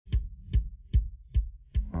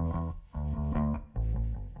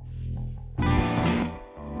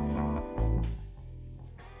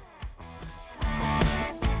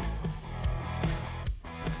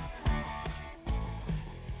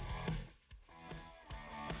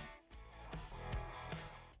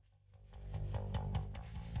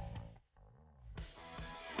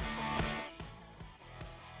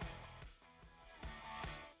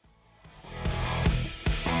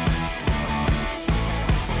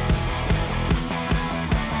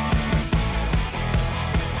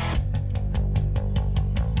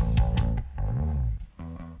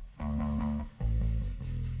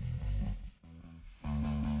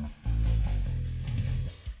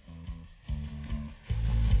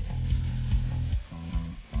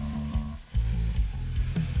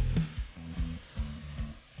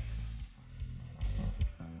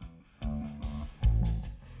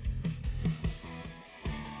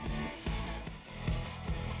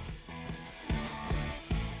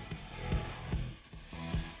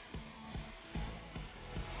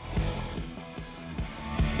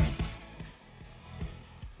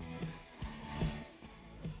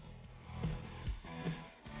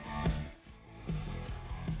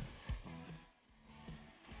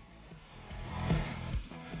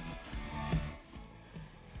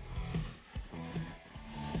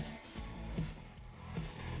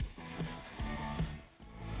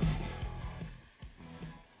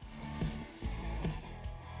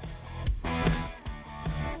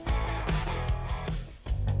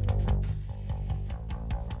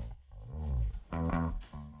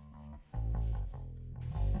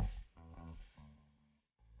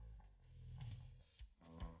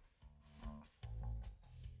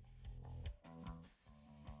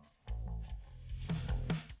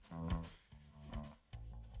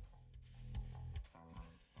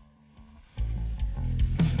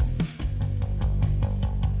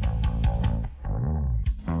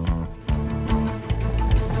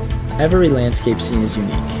Every landscape scene is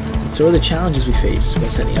unique, and so are the challenges we face while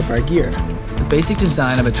setting up our gear. The basic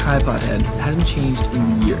design of a tripod head hasn't changed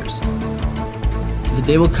in years. The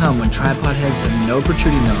day will come when tripod heads have no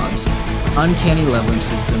protruding knobs, uncanny leveling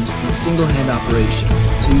systems, and single-hand operation,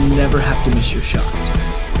 so you never have to miss your shot.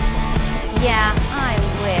 Yeah, I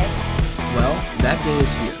wish. Well, that day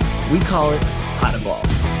is here. We call it Plattiball.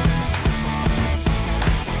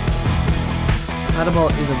 Plattiball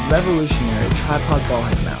is a revolutionary tripod ball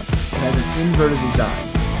head mount that has an inverted design.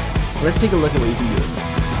 Let's take a look at what you can do with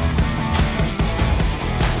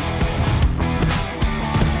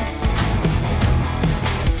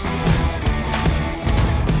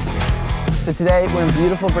it. So today we're in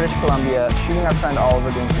beautiful British Columbia shooting our friend Oliver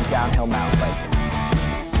doing some downhill mountain biking.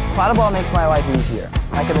 Plattiball makes my life easier.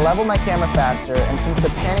 I can level my camera faster, and since the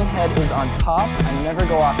panning head is on top, I never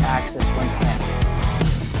go off axis when panning.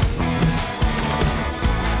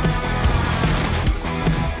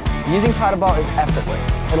 Using Plattiball is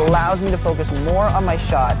effortless. It allows me to focus more on my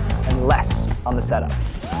shot and less on the setup.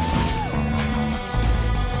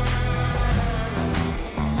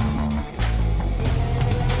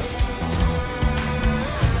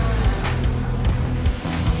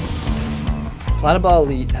 Plattiball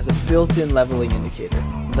Elite has a built-in leveling indicator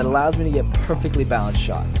that allows me to get perfectly balanced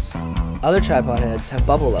shots. Other tripod heads have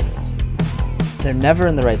bubble levels. They're never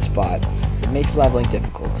in the right spot, it makes leveling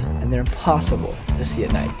difficult, and they're impossible to see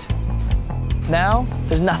at night. Now,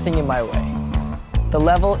 there's nothing in my way. The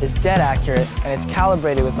level is dead accurate, and it's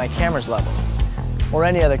calibrated with my camera's level, or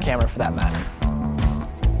any other camera for that matter.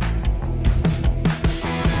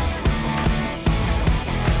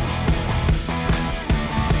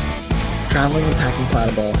 Traveling and packing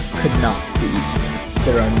Plattiball could not be easier.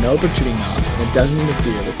 There are no protruding knobs, and it doesn't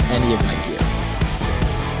interfere with any of my gear.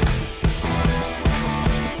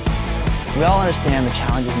 We all understand the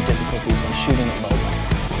challenges and difficulties when shooting at low light.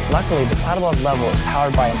 Luckily, the Plattiball's level is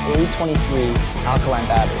powered by an A23 alkaline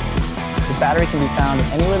battery. This battery can be found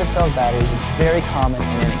anywhere that sells batteries. It's very common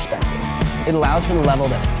and inexpensive. It allows for the level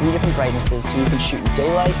at 3 different brightnesses, so you can shoot in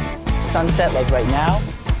daylight, sunset like right now,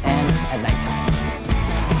 and at nighttime.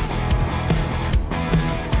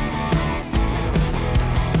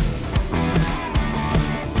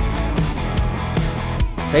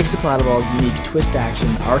 Thanks to Plattiball's unique twist-action,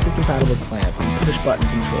 ARCA-compatible clamp and push-button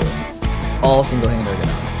controls, it's all single-hand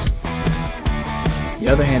ergonomics. The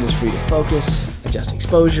other hand is free to focus, adjust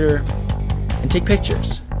exposure, and take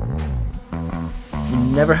pictures. You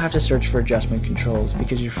never have to search for adjustment controls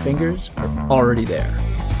because your fingers are already there.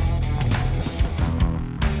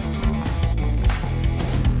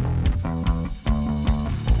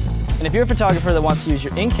 And if you're a photographer that wants to use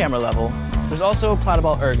your in-camera level, there's also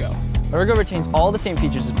Plattiball Ergo. Ergo retains all the same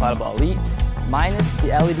features as Plattiball Elite, minus the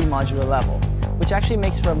LED modular level, which actually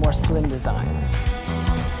makes for a more slim design.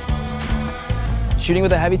 Shooting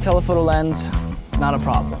with a heavy telephoto lens is not a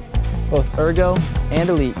problem. Both Ergo and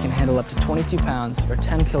Elite can handle up to 22 pounds or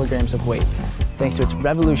 10 kilograms of weight, thanks to its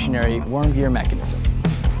revolutionary worm gear mechanism.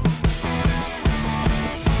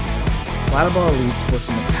 Plattiball Elite sports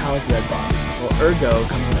a metallic red body, while Ergo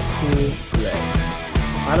comes in a cool gray.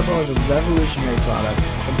 Plattiball is a revolutionary product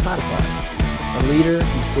from Plattiply, a leader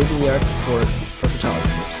in state-of-the-art support for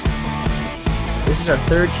photographers. This is our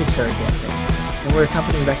 3rd Kickstarter campaign, and we're a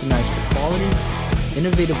company recognized for quality,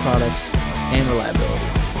 innovative products, and reliability.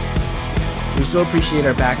 We so appreciate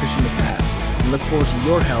our backers from the past and look forward to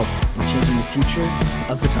your help in changing the future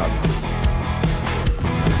of photography.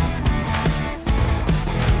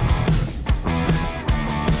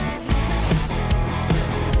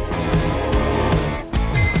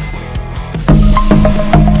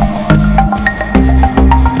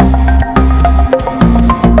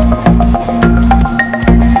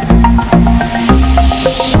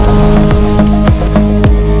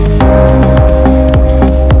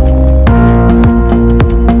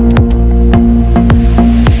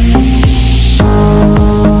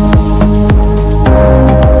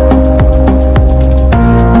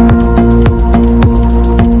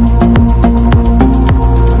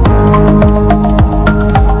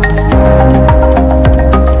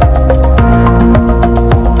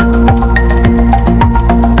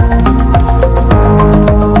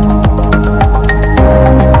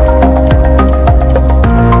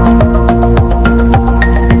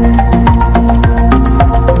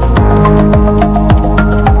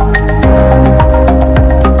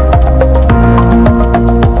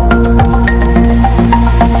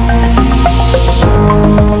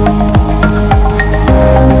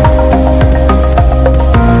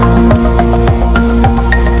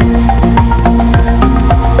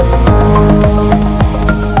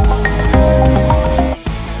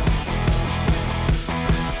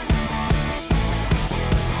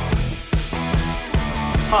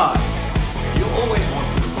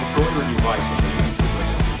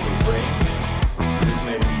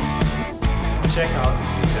 check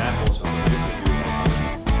out these examples